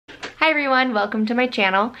Hi everyone, welcome to my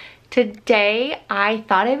channel. Today I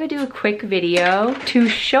thought I would do a quick video to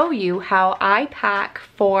show you how I pack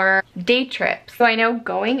for day trips. So I know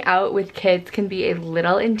going out with kids can be a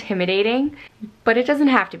little intimidating, but it doesn't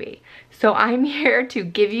have to be. So I'm here to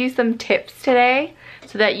give you some tips today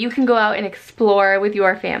so that you can go out and explore with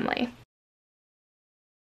your family.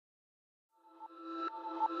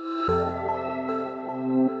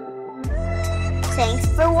 Thanks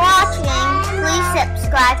for watching. Please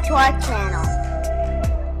subscribe to our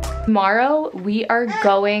channel. Tomorrow we are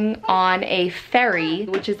going on a ferry,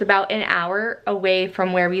 which is about an hour away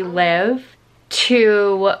from where we live,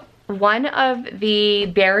 to one of the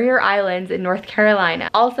barrier islands in North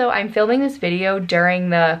Carolina. Also, I'm filming this video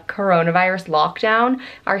during the coronavirus lockdown.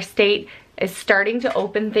 Our state is starting to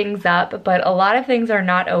open things up, but a lot of things are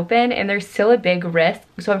not open and there's still a big risk.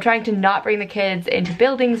 So I'm trying to not bring the kids into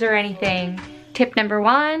buildings or anything. Tip number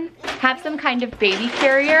 1, have some kind of baby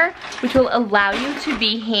carrier, which will allow you to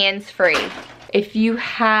be hands-free. If you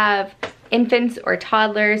have infants or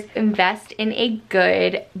toddlers, invest in a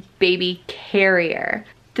good baby carrier.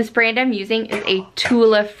 This brand I'm using is a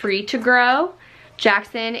Tote Free to Grow.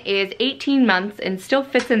 Jackson is 18 months and still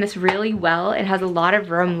fits in this really well and has a lot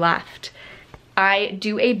of room left. I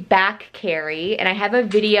do a back carry and I have a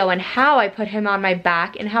video on how I put him on my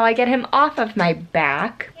back and how I get him off of my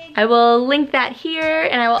back. I will link that here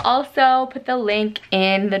and I will also put the link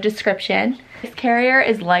in the description. This carrier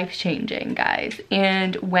is life-changing, guys,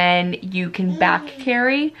 and when you can back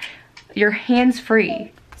carry, you're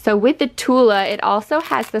hands-free. So with the Tote, it also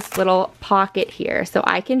has this little pocket here, so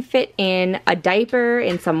I can fit in a diaper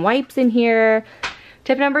and some wipes in here.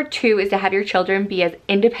 Tip number 2 is to have your children be as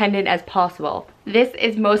independent as possible. This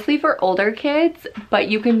is mostly for older kids, but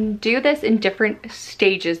you can do this in different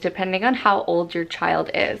stages depending on how old your child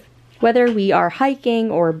is. Whether we are hiking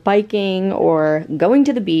or biking or going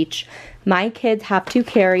to the beach, my kids have to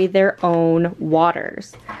carry their own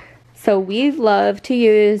waters. So we love to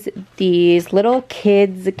use these little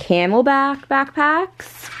kids Camelback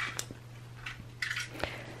backpacks.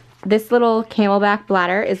 This little Camelback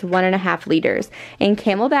bladder is 1.5 liters, and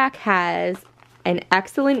Camelback has an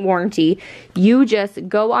excellent warranty. You just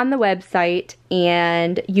go on the website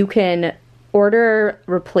and you can order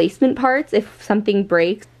replacement parts if something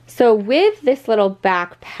breaks. So with this little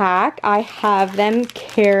backpack, I have them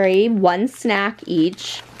carry 1 snack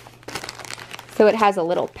each. So it has a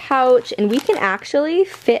little pouch, and we can actually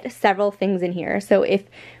fit several things in here. So if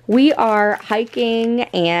we are hiking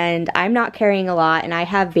and I'm not carrying a lot and I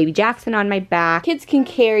have baby Jackson on my back, kids can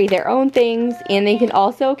carry their own things and they can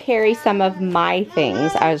also carry some of my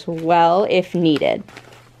things as well if needed.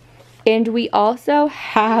 And we also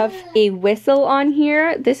have a whistle on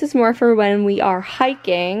here. This is more for when we are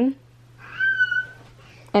hiking.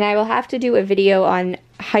 And I will have to do a video on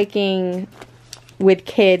hiking with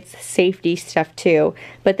kids safety stuff too,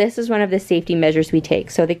 but this is one of the safety measures we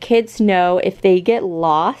take. So the kids know if they get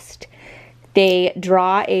lost, they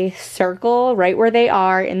draw a circle right where they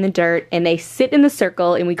are in the dirt and they sit in the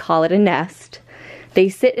circle, and we call it a nest. They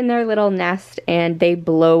sit in their little nest and they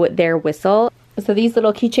blow their whistle. So these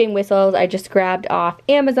little keychain whistles I just grabbed off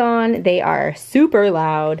Amazon. They are super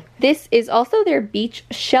loud. This is also their beach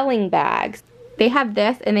shelling bags. They have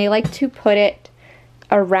this and they like to put it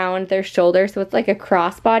around their shoulder, so it's like a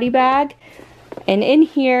crossbody bag. And in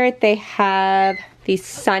here they have these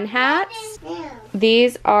sun hats.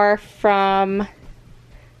 These are from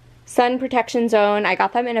Sun Protection Zone. I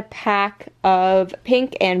got them in a pack of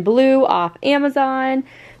pink and blue off Amazon.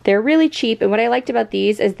 They're really cheap, and what I liked about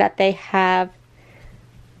these is that they have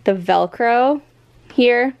the Velcro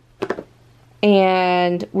here,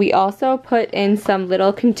 and we also put in some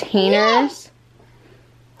little containers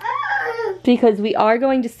because we are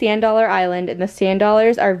going to Sand Dollar Island and the sand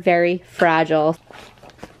dollars are very fragile.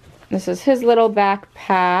 This is his little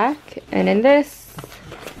backpack, and in this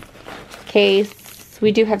case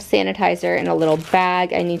we do have sanitizer in a little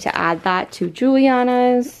bag. I need to add that to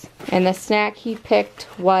Juliana's. And the snack he picked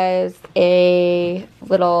was a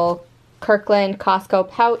little Kirkland Costco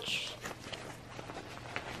pouch.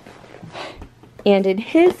 And in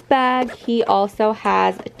his bag he also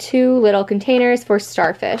has 2 little containers for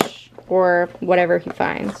starfish or whatever he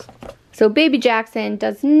finds. So baby Jackson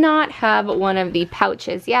does not have one of the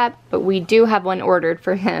pouches yet, but we do have one ordered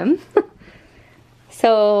for him.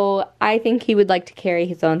 So I think he would like to carry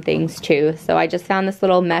his own things too. So I just found this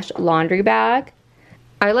little mesh laundry bag.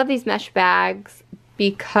 I love these mesh bags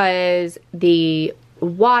because the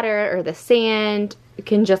water or the sand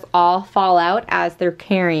can just all fall out as they're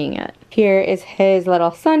carrying it. Here is his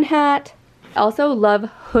little sun hat. I also love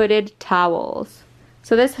hooded towels.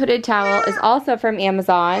 So this hooded towel is also from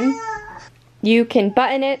Amazon. You can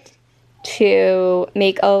button it to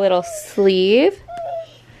make a little sleeve.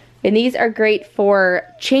 And these are great for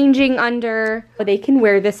changing under. They can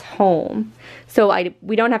wear this home. So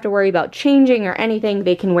we don't have to worry about changing or anything.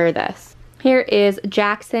 They can wear this. Here is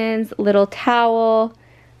Jackson's little towel.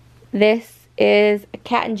 This is a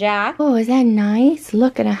Cat and Jack. Oh, is that nice?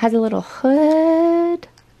 Look, and it has a little hood.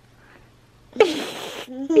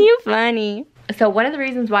 You funny. So one of the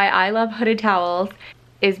reasons why I love hooded towels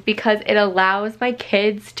is because it allows my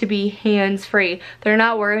kids to be hands-free. They're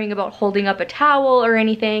not worrying about holding up a towel or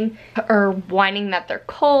anything or whining that they're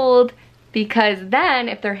cold, because then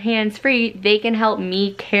if they're hands-free, they can help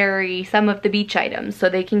me carry some of the beach items. So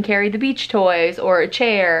they can carry the beach toys or a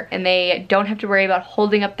chair, and they don't have to worry about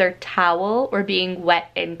holding up their towel or being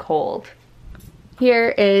wet and cold. Here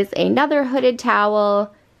is another hooded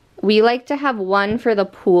towel. We like to have one for the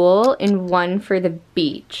pool and one for the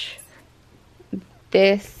beach.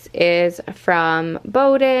 This is from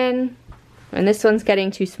Bowden, and this one's getting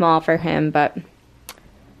too small for him, but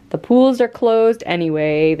the pools are closed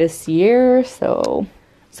anyway this year, so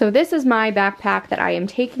this is my backpack that I am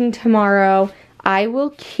taking tomorrow. I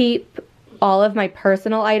will keep all of my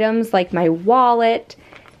personal items like my wallet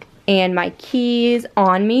and my keys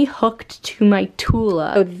on me, hooked to my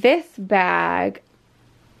Tula. So this bag,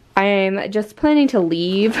 I'm just planning to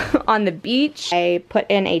leave on the beach. I put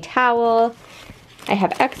in a towel. I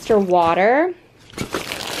have extra water.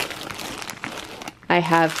 I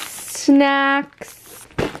have snacks.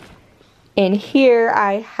 In here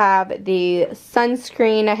I have the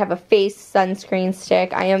sunscreen. I have a face sunscreen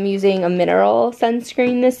stick. I am using a mineral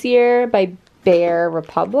sunscreen this year by Bare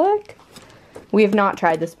Republic. We have not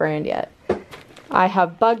tried this brand yet. I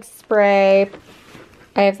have bug spray.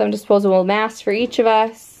 I have some disposable masks for each of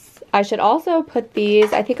us. I should also put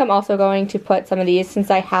these, I think I'm also going to put some of these,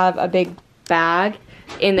 since I have a big bag,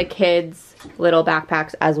 in the kids' little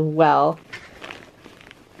backpacks as well.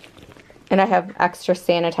 And I have extra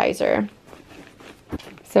sanitizer.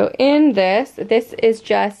 So in this is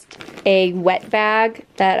just a wet bag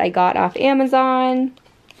that I got off Amazon.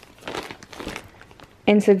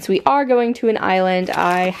 And since we are going to an island,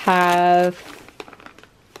 I have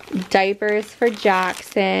diapers for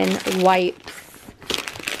Jackson, wipes,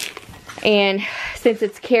 and since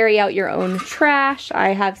it's carry out your own trash, I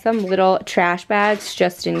have some little trash bags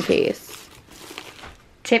just in case.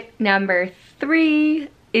 Tip number 3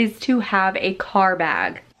 is to have a car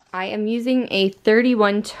bag. I am using a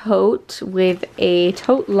 31 tote with a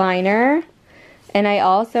tote liner, and I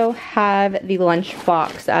also have the lunch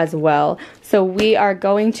box as well. So we are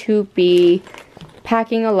going to be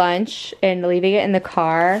packing a lunch and leaving it in the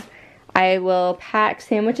car. I will pack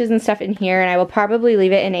sandwiches and stuff in here, and I will probably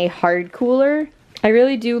leave it in a hard cooler. I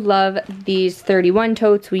really do love these 31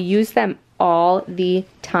 totes. We use them all the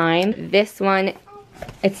time. This one,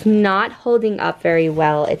 it's not holding up very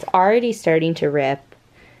well. It's already starting to rip,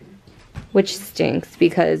 which stinks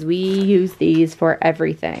because we use these for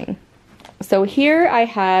everything. So here I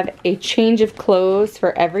have a change of clothes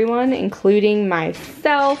for everyone, including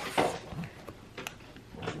myself.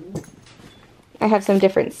 I have some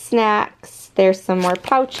different snacks. There's some more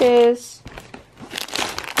pouches.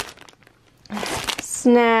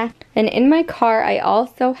 Snack. And in my car, I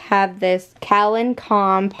also have this Callan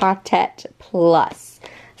Calm Patet Plus.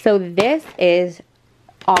 So this is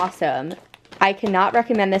awesome. I cannot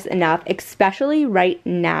recommend this enough, especially right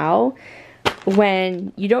now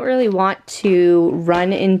when you don't really want to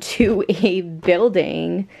run into a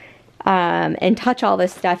building and touch all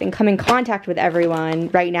this stuff and come in contact with everyone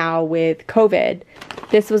right now with COVID.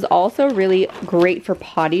 This was also really great for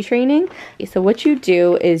potty training. So what you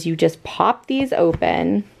do is you just pop these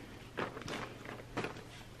open,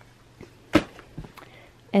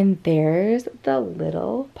 and there's the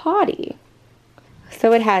little potty.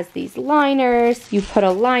 So it has these liners. You put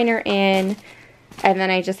a liner in, and then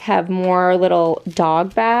I just have more little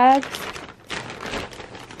dog bags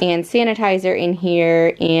and sanitizer in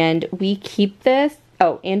here, and we keep this.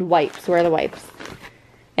 Oh, and wipes. Where are the wipes?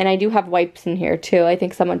 And I do have wipes in here too. I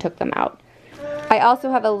think someone took them out. I also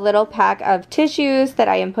have a little pack of tissues that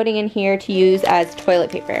I am putting in here to use as toilet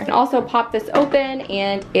paper. And also pop this open,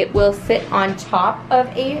 and it will sit on top of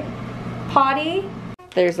a potty.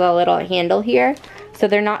 There's a little handle here, so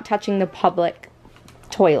they're not touching the public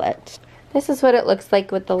toilet. This is what it looks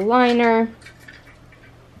like with the liner.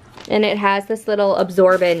 And it has this little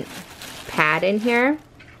absorbent pad in here.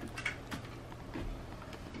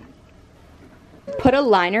 Put a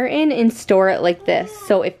liner in and store it like this.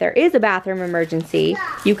 So if there is a bathroom emergency,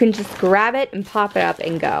 you can just grab it and pop it up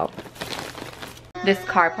and go. This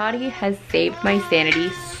car potty has saved my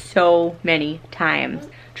sanity so many times.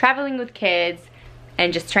 traveling with kids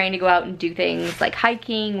and just trying to go out and do things like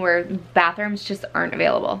hiking where bathrooms just aren't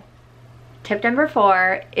available. Tip number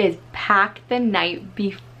 4 is pack the night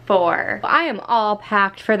before. I am all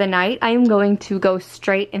packed for the night. I am going to go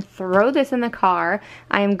straight and throw this in the car.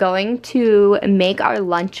 I am going to make our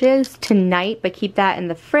lunches tonight, but keep that in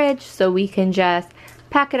the fridge so we can just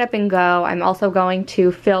pack it up and go. I'm also going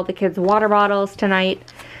to fill the kids' water bottles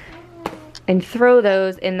tonight and throw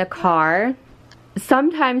those in the car.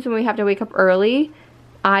 Sometimes when we have to wake up early,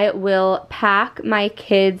 I will pack my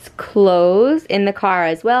kids' clothes in the car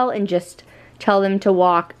as well and just tell them to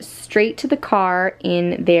walk straight to the car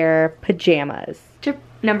in their pajamas. Tip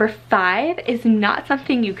number 5 is not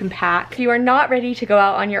something you can pack. If you are not ready to go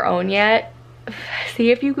out on your own yet,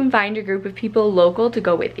 see if you can find a group of people local to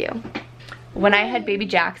go with you. When I had baby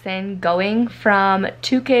Jackson, going from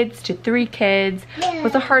 2 kids to 3 kids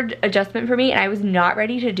was a hard adjustment for me, and I was not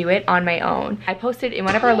ready to do it on my own. I posted in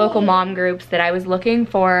one of our local mom groups that I was looking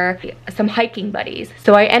for some hiking buddies.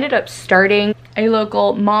 So I ended up starting a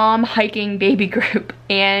local mom hiking baby group,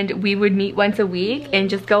 and we would meet once a week and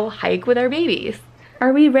just go hike with our babies.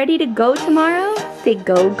 Are we ready to go tomorrow? Say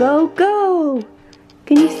go, go, go.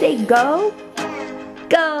 Can you say go?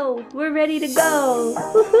 Go! We're ready to go!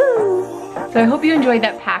 Woohoo! So I hope you enjoyed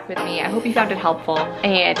that pack with me. I hope you found it helpful.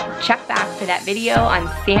 And check back for that video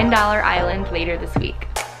on Sand Dollar Island later this week.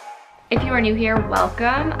 If you are new here,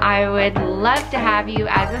 welcome. I would love to have you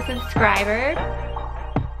as a subscriber.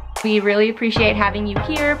 We really appreciate having you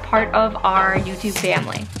here, part of our YouTube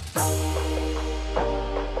family.